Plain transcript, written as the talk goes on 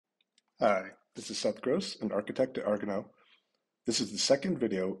Hi, this is Seth Gross, an architect at Argano. This is the second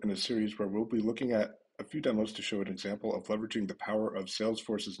video in a series where we'll be looking at a few demos to show an example of leveraging the power of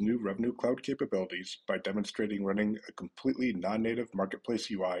Salesforce's new Revenue Cloud capabilities by demonstrating running a completely non-native marketplace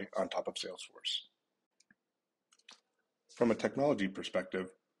UI on top of Salesforce. From a technology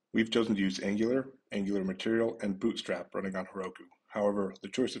perspective, we've chosen to use Angular, Angular Material, and Bootstrap running on Heroku. However, the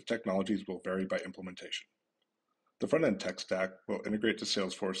choice of technologies will vary by implementation. The front-end tech stack will integrate to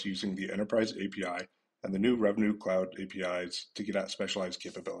Salesforce using the Enterprise API and the new Revenue Cloud APIs to get at specialized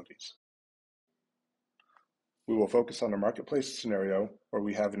capabilities. We will focus on a marketplace scenario where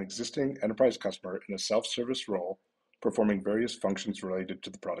we have an existing enterprise customer in a self-service role performing various functions related to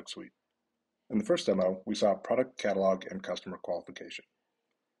the product suite. In the first demo, we saw product catalog and customer qualification.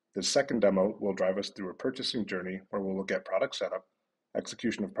 The second demo will drive us through a purchasing journey where we'll look at product setup,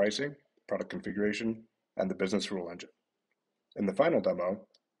 execution of pricing, product configuration, and the business rule engine. In the final demo,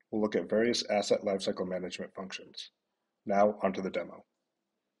 we'll look at various asset lifecycle management functions. Now onto the demo.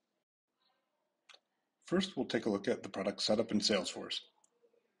 First, we'll take a look at the product setup in Salesforce.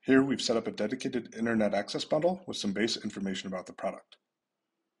 Here we've set up a dedicated internet access bundle with some base information about the product.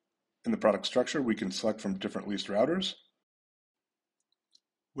 In the product structure, we can select from different leased routers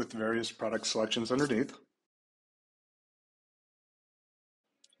with various product selections underneath.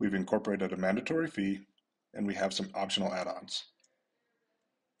 We've incorporated a mandatory fee, and we have some optional add-ons.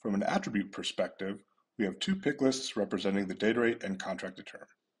 From an attribute perspective, we have two pick lists representing the data rate and contracted term.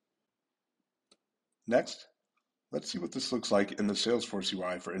 Next, let's see what this looks like in the Salesforce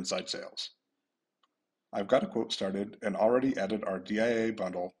UI for inside sales. I've got a quote started and already added our DIA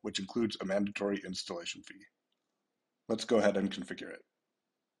bundle, which includes a mandatory installation fee. Let's go ahead and configure it.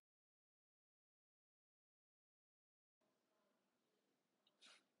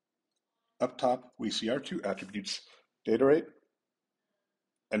 Up top, we see our two attributes, data rate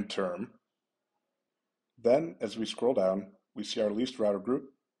and term. Then, as we scroll down, we see our leased router group,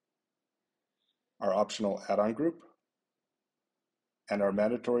 our optional add-on group, and our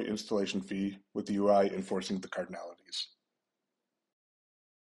mandatory installation fee with the UI enforcing the cardinalities.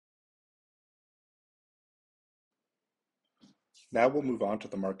 Now we'll move on to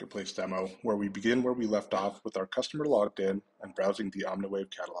the marketplace demo, where we begin where we left off with our customer logged in and browsing the Omniwave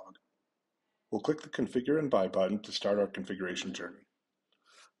catalog. We'll click the Configure and Buy button to start our configuration journey.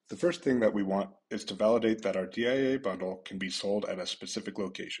 The first thing that we want is to validate that our DIA bundle can be sold at a specific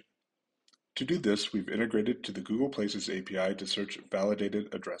location. To do this, we've integrated to the Google Places API to search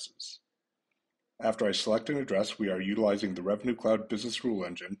validated addresses. After I select an address, we are utilizing the Revenue Cloud Business Rule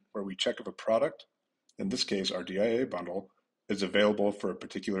Engine, where we check if a product, in this case our DIA bundle, is available for a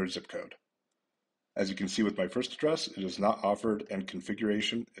particular zip code. As you can see with my first address, it is not offered and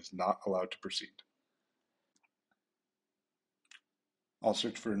configuration is not allowed to proceed. I'll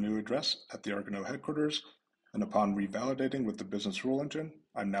search for a new address at the Argano headquarters, and upon revalidating with the Business Rule Engine,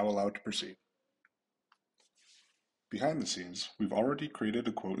 I'm now allowed to proceed. Behind the scenes, we've already created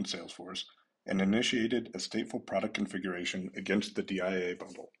a quote in Salesforce and initiated a stateful product configuration against the DIA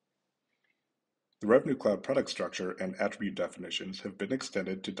bundle. The Revenue Cloud product structure and attribute definitions have been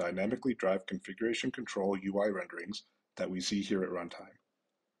extended to dynamically drive configuration control UI renderings that we see here at runtime.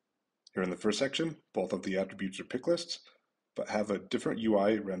 Here in the first section, both of the attributes are pick lists, but have a different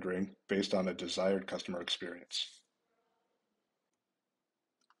UI rendering based on a desired customer experience.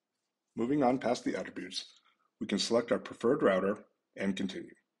 Moving on past the attributes, we can select our preferred router and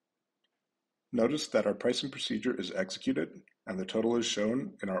continue. Notice that our pricing procedure is executed and the total is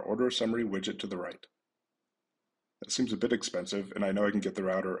shown in our order summary widget to the right. That seems a bit expensive, and I know I can get the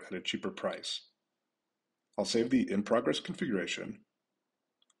router at a cheaper price. I'll save the in-progress configuration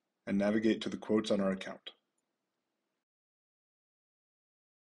and navigate to the quotes on our account.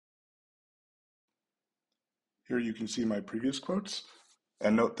 Here you can see my previous quotes,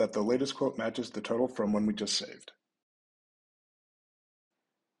 and note that the latest quote matches the total from when we just saved.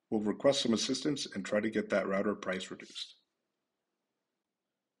 We'll request some assistance and try to get that router price reduced.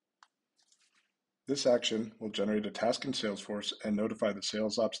 This action will generate a task in Salesforce and notify the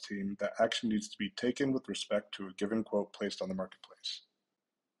sales ops team that action needs to be taken with respect to a given quote placed on the marketplace.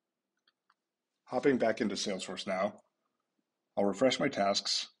 Hopping back into Salesforce now, I'll refresh my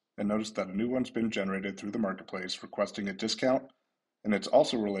tasks and notice that a new one's been generated through the marketplace requesting a discount, and it's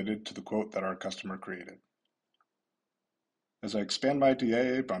also related to the quote that our customer created. As I expand my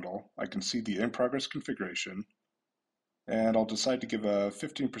DIA bundle, I can see the in-progress configuration, and I'll decide to give a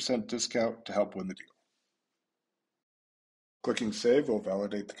 15% discount to help win the deal. Clicking Save will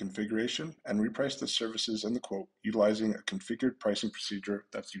validate the configuration and reprice the services in the quote utilizing a configured pricing procedure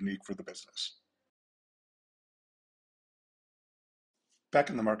that's unique for the business. Back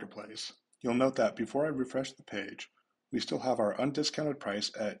in the marketplace, you'll note that before I refresh the page, we still have our undiscounted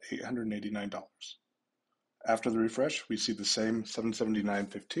price at $889. After the refresh, we see the same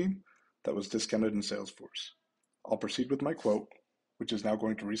 $779.15 that was discounted in Salesforce. I'll proceed with my quote, which is now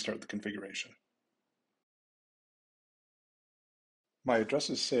going to restart the configuration. My address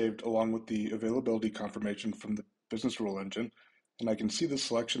is saved along with the availability confirmation from the business rule engine, and I can see the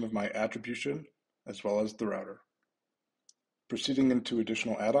selection of my attribution as well as the router. Proceeding into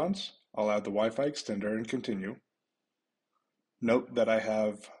additional add-ons, I'll add the Wi-Fi extender and continue. Note that I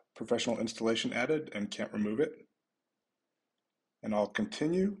have professional installation added and can't remove it. And I'll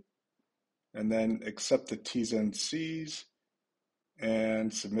continue and then accept the T's and C's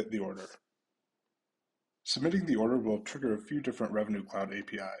and submit the order. Submitting the order will trigger a few different Revenue Cloud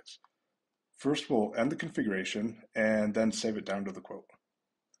APIs. First, we'll end the configuration and then save it down to the quote.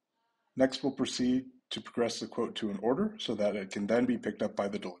 Next, we'll proceed to progress the quote to an order so that it can then be picked up by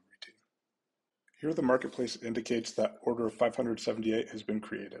the delivery team. Here, the marketplace indicates that order 578 has been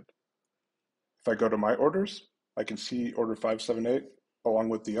created. If I go to my orders, I can see order 578 along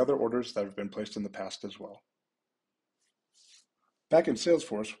with the other orders that have been placed in the past as well. Back in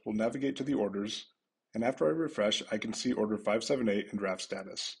Salesforce, we'll navigate to the orders, and after I refresh, I can see order 578 in draft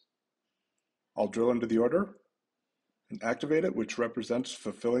status. I'll drill into the order and activate it, which represents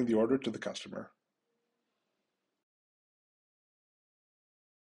fulfilling the order to the customer.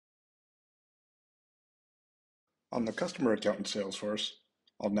 On the customer account in Salesforce,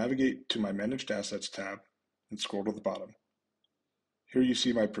 I'll navigate to my Managed Assets tab and scroll to the bottom. Here you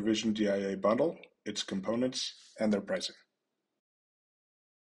see my provisioned DIA bundle, its components, and their pricing.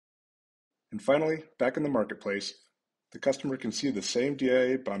 And finally, back in the marketplace, the customer can see the same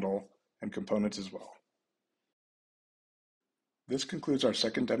DIA bundle and components as well. This concludes our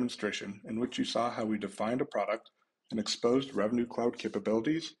second demonstration, in which you saw how we defined a product and exposed Revenue Cloud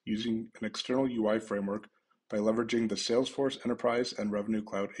capabilities using an external UI framework by leveraging the Salesforce Enterprise and Revenue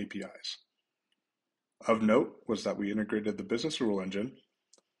Cloud APIs. Of note was that we integrated the business rule engine,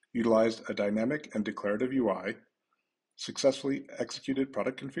 utilized a dynamic and declarative UI, successfully executed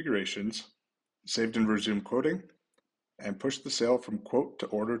product configurations, saved and resumed quoting, and pushed the sale from quote to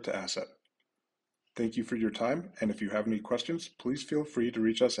order to asset. Thank you for your time, and if you have any questions, please feel free to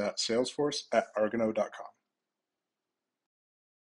reach us at salesforce@argano.com.